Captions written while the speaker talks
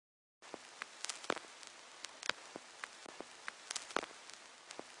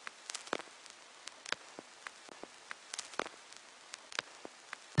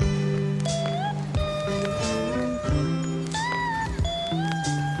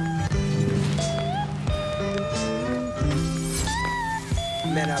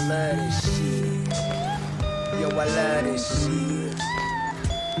Man, I love this shit. Yo, I love this shit.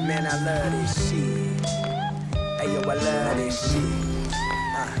 Man, I love this shit. Hey, yo, I love this shit.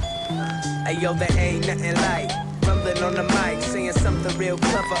 Hey, yo, there ain't nothing like rumbling on the mic, saying something real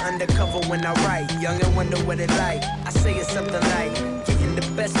clever undercover when I write. Young and wonder what it like. I say it's something like getting the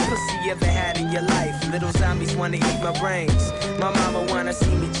best pussy you ever had in your life. Little zombies wanna eat my brains. My mama wanna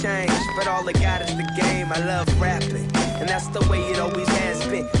see me change, but all I got is the game. I love rapping, and that's the way it always has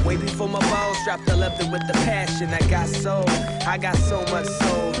been. Way before my balls dropped, I loved it with the passion. I got soul, I got so much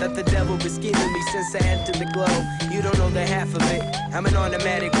soul that the devil was giving me since I entered the glow. You don't know the half of it. I'm an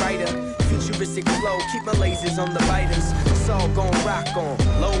automatic writer, futuristic flow, keep my lasers on the biters. It's all gon' rock on,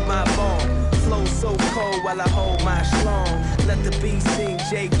 load my bomb. Flow so cold while I hold my schlong. Let the beat sing,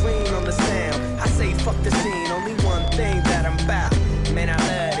 Jay Green on the sound. I say fuck the scene, only one thing that I'm about. Man, I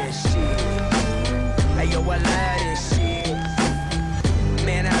love this shit. Hey yo, I love this shit.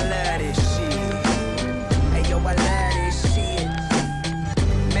 Man, I love this shit. Hey yo, I love this shit.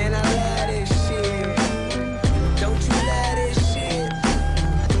 Man, I love this shit. Don't you love this shit?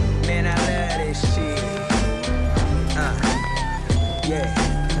 Man, I love this shit. Yeah.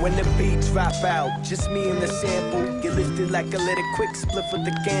 When the beat drop out, just me and the sample. Get lifted like a little quick split with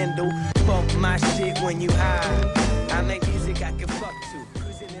the candle. Bump my shit when you high. I make music I can fuck to.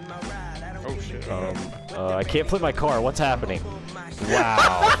 Cruising in my ride. I don't give a damn. I can't flip my car. What's happening?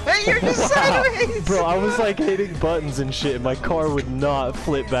 Wow. You're just sideways. Bro, I was like hitting buttons and shit, and my car would not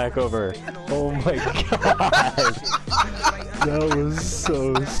flip back over. Oh my god. That was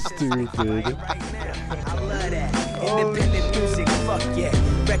so stupid. I love that. Independent music, fuck yeah.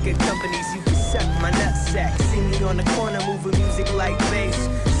 Record companies, you can suck my nutsack. See me on the corner moving music like bass.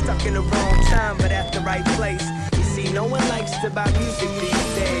 Stuck in the wrong time, but at the right place. You see, no one likes to buy music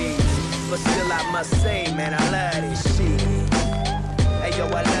these days. But still I must say, man, I love this shit. Hey yo,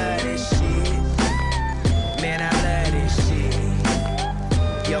 I love this shit. Man, I love this shit.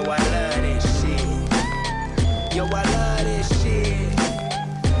 Yo, I love this shit. Yo, I love this shit.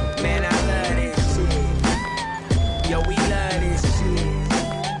 Man, I love this shit. Yo, we love this shit.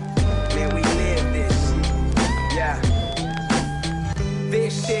 Man, we live this shit. Yeah.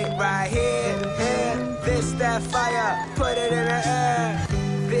 This shit right here, this that fire, put it in the air.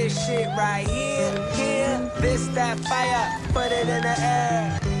 This shit right here, this that fire, put it in the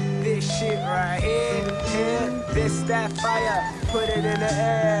air. This shit right here, this that fire, put it in the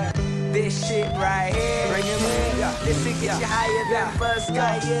air. This shit right here, bring it in, yeah. This shit get you higher than Buzz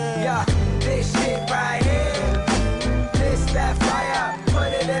Lightyear. Yeah. This shit right here, this that fire,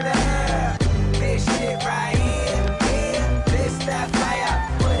 put it in the air. This shit right here, this that fire,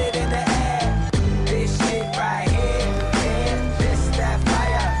 put it in the air. This shit right here, this that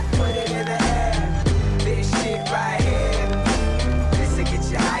fire, put it in the air. This shit right here, this will get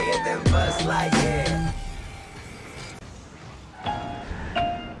you higher than Buzz Lightyear.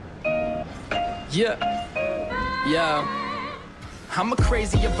 Yeah. I'm a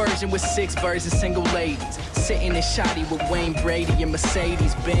crazier version with 6 versions, single ladies. Sitting in shoddy with Wayne Brady and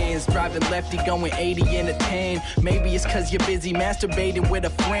Mercedes Benz. Driving lefty, going 80 in a 10. Maybe it's cause you're busy masturbating with a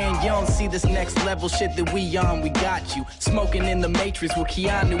friend. You don't see this next level shit that we on, we got you. Smoking in the Matrix with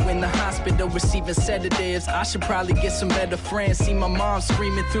Keanu in the hospital, receiving sedatives. I should probably get some better friends. See my mom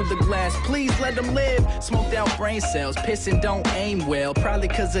screaming through the glass, please let them live. Smoked out brain cells, pissing don't aim well. Probably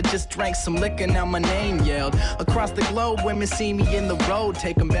cause I just drank some liquor, now my name yelled. Across the globe, women see me in the road.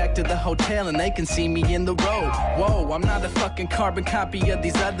 Take them back to the hotel and they can see me in the road. Whoa, I'm not a fucking carbon copy of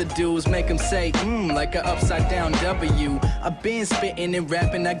these other dudes. Make them say, like a upside down W. I've been spitting and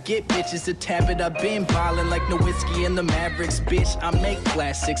rapping, I get bitches to tap it. I've been ballin' like Nowitzki and the Mavericks. Bitch, I make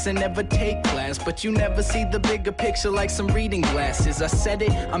classics and never take class, but you never see the bigger picture like some reading glasses. I said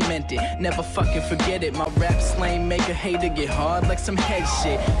it, I meant it, never fucking forget it. My rap slang make a hater get hard like some head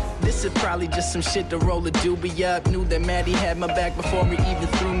shit. This is probably just some shit to roll a doobie up. Knew that Maddie had my back before he even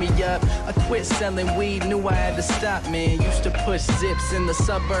threw me up. I quit selling weed, knew I had to stop, man. Used to push zips in the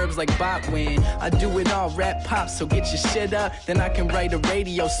suburbs like Botwin. I do it all, rap pop, so get your shit up. Then I can write a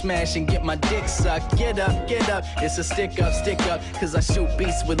radio smash and get my dick sucked. Get up, it's a stick up, cause I shoot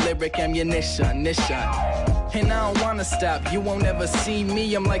beats with lyric ammunition. And I don't wanna stop, you won't ever see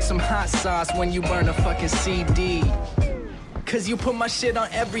me. I'm like some hot sauce when you burn a fucking CD. cause you put my shit on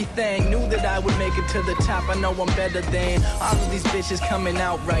everything. Knew that I would make it to the top, I know I'm better than all of these bitches coming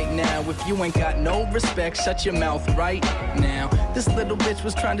out right now. If you ain't got no respect, shut your mouth right now. This little bitch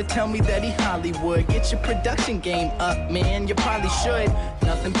was trying to tell me that he Hollywood. Get your production game up, man, you probably should.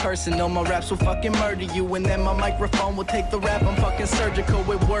 Nothing personal, my raps will fucking murder you, and then my microphone will take the rap. I'm fucking surgical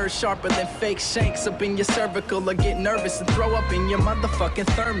with words sharper than fake shanks up in your cervical. I get nervous and throw up in your motherfucking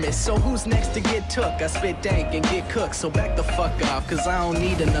thermos. So who's next to get took? I spit dank and get cooked, so back the fuck off, cause I don't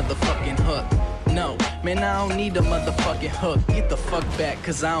need another fucking hook. No, man, I don't need a motherfucking hook. Get the fuck back,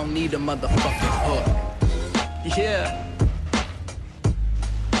 cause I don't need a motherfucking hook. Yeah.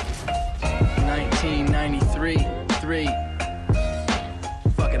 1993, 3.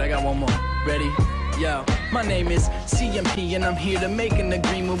 Fuck it, I got one more. Ready? Yo, my name is CMP and I'm here to make an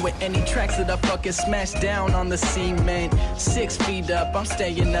agreement with any tracks that I fucking smash down on the cement. 6 feet up, I'm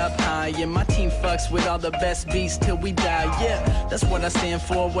staying up high, and my team fucks with all the best beats till we die. Yeah, that's what I stand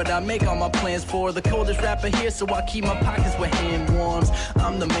for, what I make all my plans for. The coldest rapper here, so I keep my pockets with hand warms.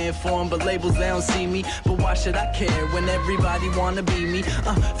 I'm the man for 'em, but labels, they don't see me. But why should I care when everybody wanna be me?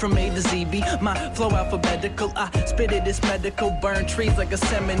 From A to Z, B, my flow alphabetical. I spit it, it's medical, burn trees like a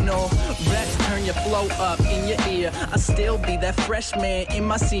Seminole. Raps turn your flow up in your ear. I still be that freshman in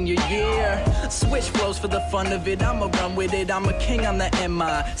my senior year. Switch flows for the fun of it, I'ma run with it. I'm a king on the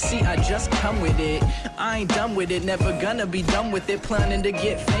MI, see I just come with it. I ain't done with it, never gonna be done with it. Planning to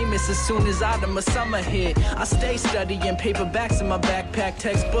get famous as soon as autumn summer hit. I stay studying paperbacks in my backpack.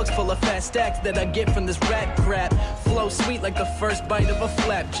 Textbooks full of fat stacks that I get from this rat crap. Flow sweet like the first bite of a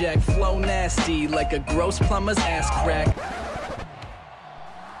flapjack. Flow nasty like a gross plumber's ass crack.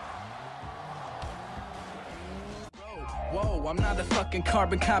 Whoa, I'm not a fucking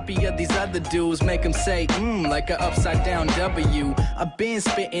carbon copy of these other dudes. Make them say, like a upside down W. I've been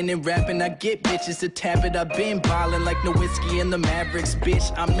spitting and rapping, I get bitches to tap it. I've been ballin' like Nowitzki and the Mavericks.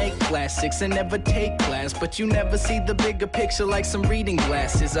 Bitch, I make classics and never take class, but you never see the bigger picture like some reading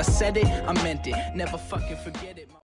glasses. I said it, I meant it, never fucking forget it.